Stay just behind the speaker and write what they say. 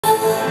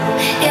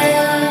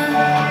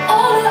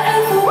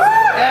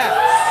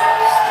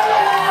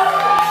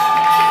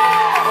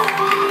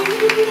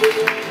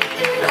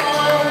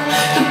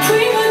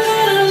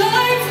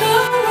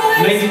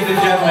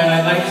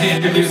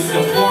introduce the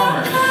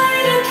performers,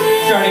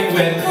 starting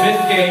with Miss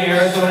Gay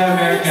Arizona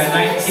America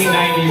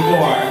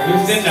 1994,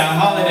 Lucinda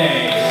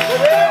Holiday.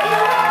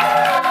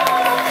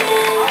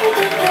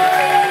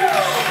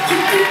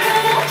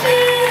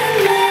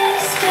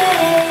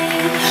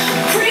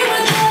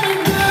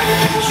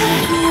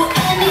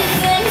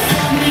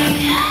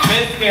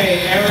 Miss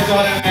Gay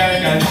Arizona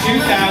America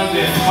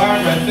 2000,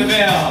 Barbara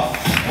Seville.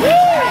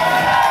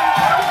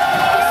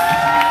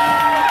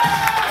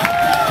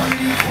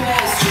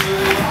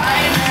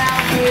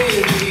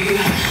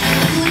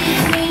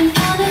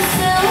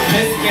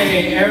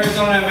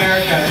 Arizona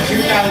America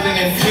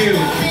 2002,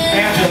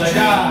 Angela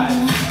Dodd.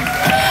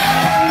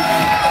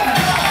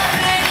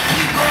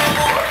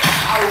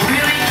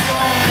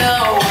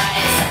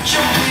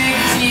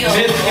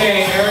 Miss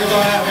Gay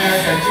Arizona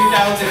America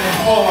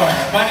 2004,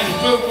 Bunny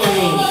Foo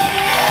Foo.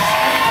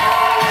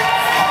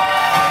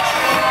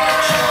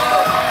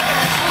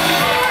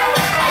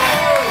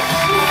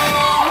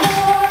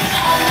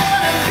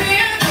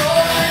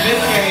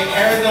 Miss Gay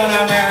Arizona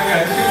America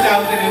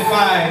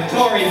 2005,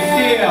 Tori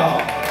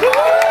Steele.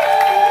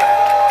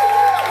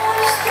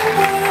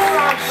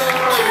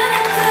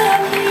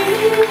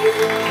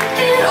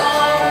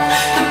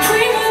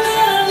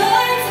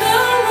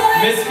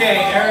 Miss Gay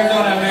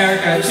Arizona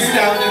America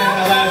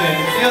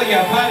 2011,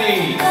 Celia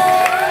Putty.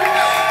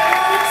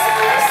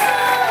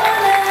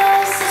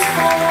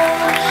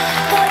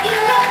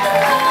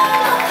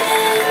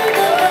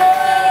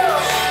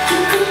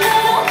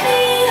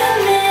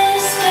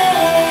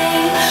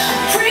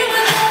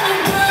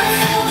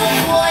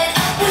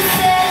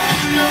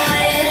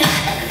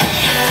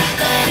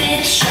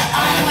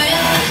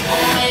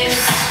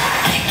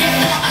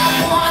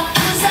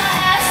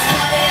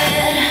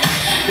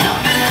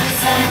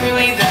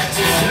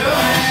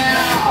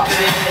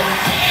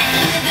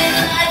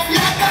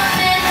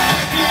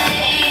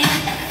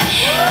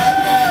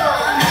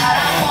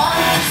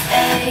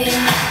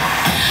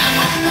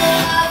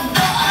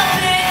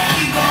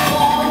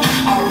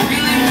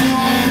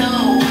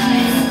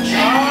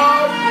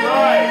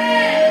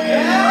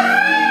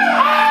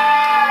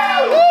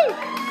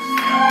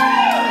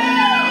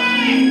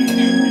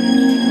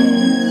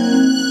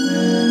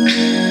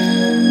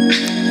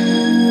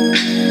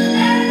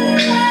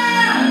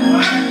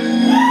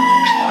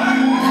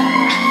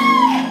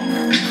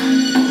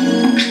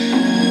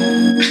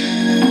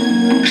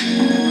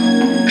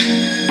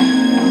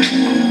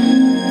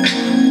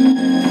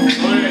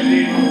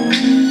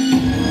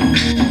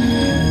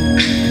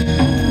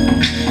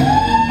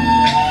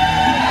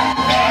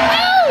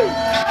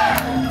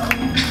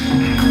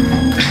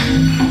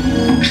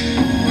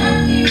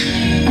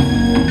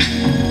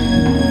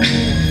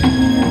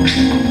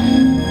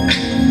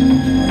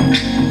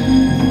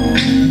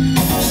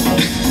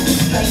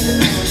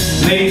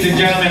 Ladies and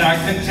gentlemen, our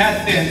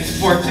contestants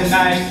for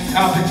tonight's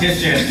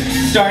competition,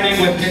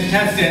 starting with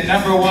contestant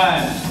number 1,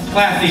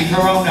 Classy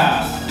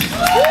Corona.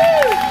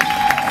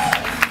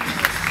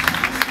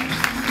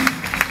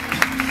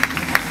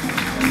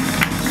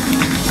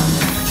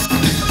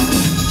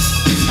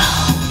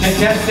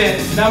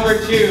 Contestant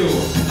number 2,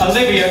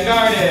 Olivia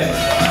Garden.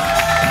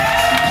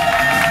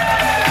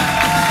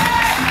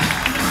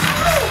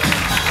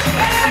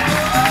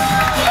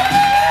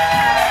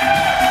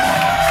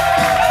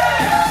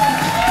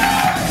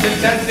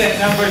 Contestant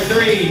number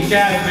 3,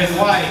 Jasmine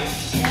White.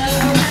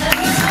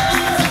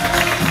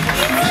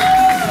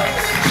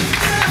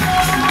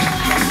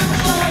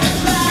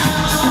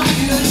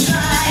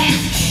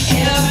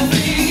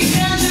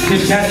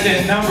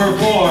 Contestant number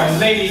 4,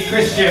 Lady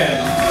Christian.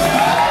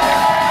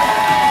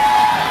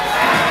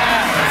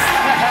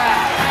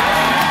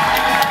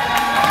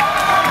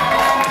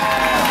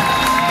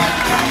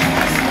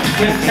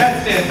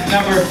 Contestant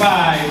number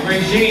 5,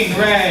 Regine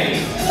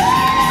Ray.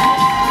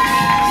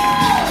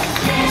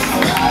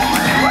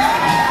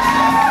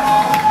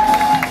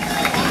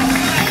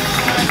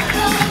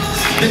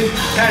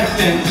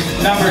 Contestant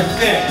number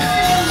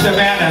 6,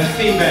 Savannah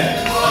Stevens.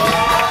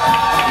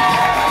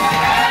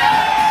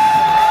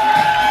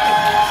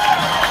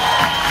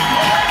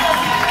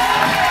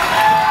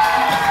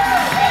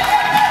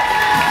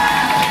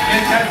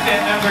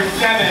 Contestant number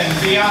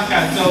 7,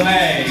 Bianca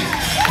Soleil.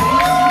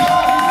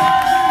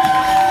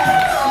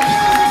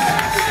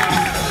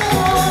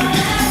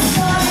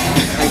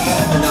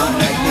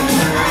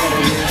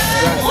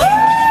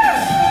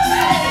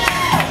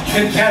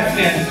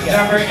 Contestant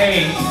number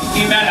 8,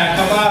 Jimena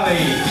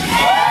Cavalli.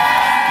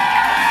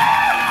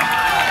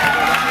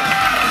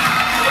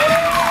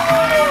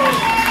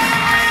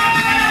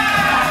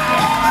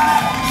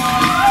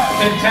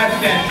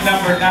 Contestant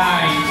number 9,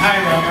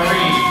 Tyra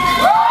Marie.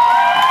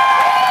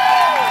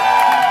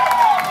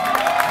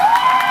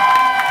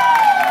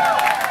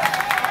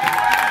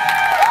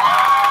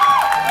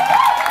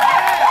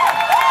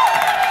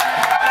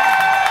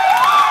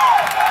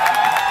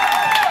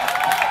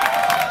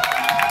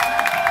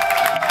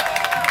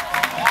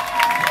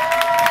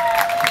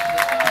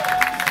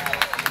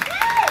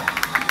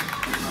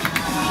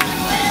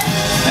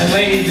 And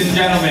ladies and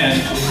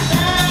gentlemen,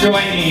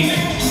 joining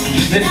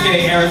Miss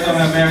Gay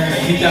Arizona America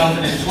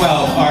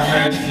 2012 are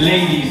her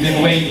ladies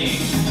in waiting.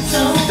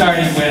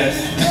 Starting with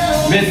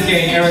Miss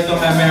Gay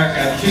Arizona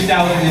America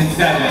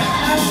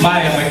 2007,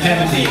 Maya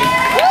McKenzie.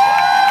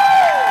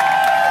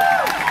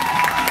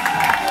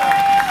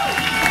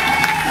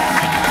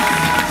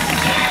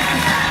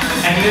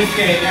 And Miss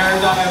Gay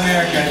Arizona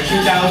America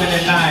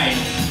 2009,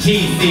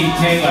 T.C.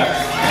 Taylor.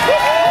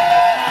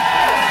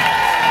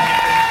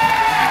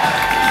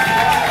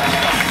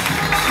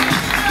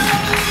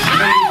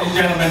 Ladies and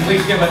gentlemen,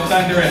 please give a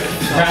thunderous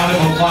round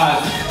of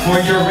applause for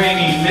your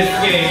reigning Miss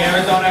Gay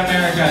Arizona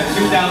America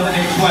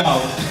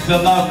 2012, the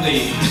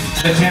lovely,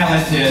 the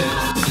talented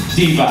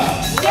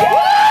Diva.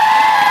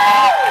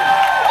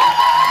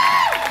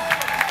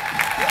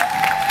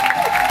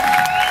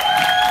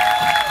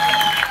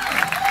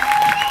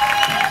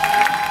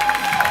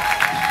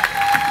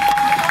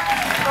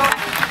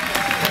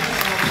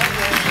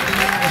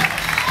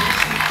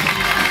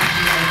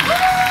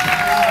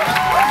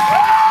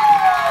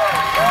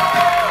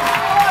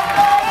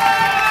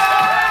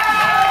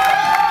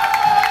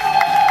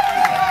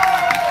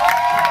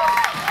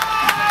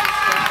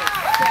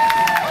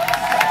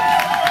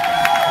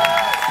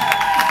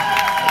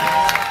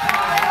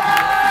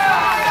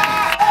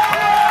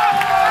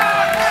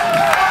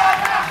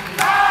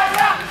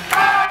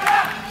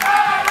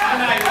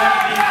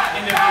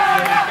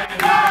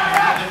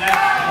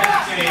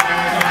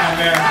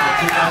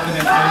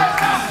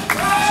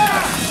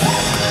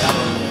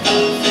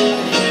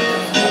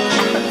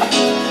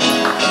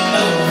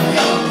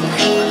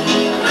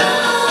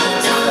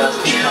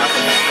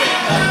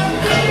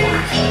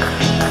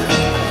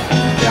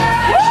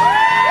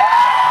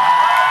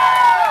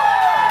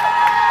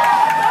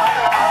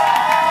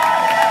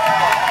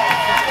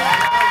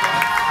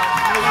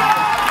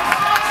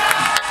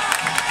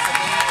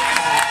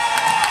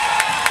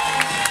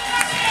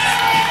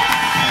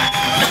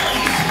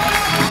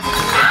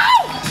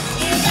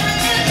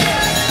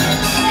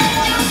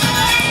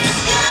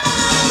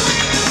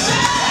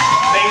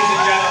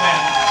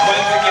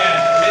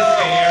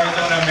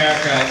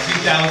 America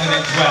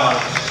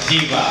 2012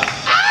 Diva.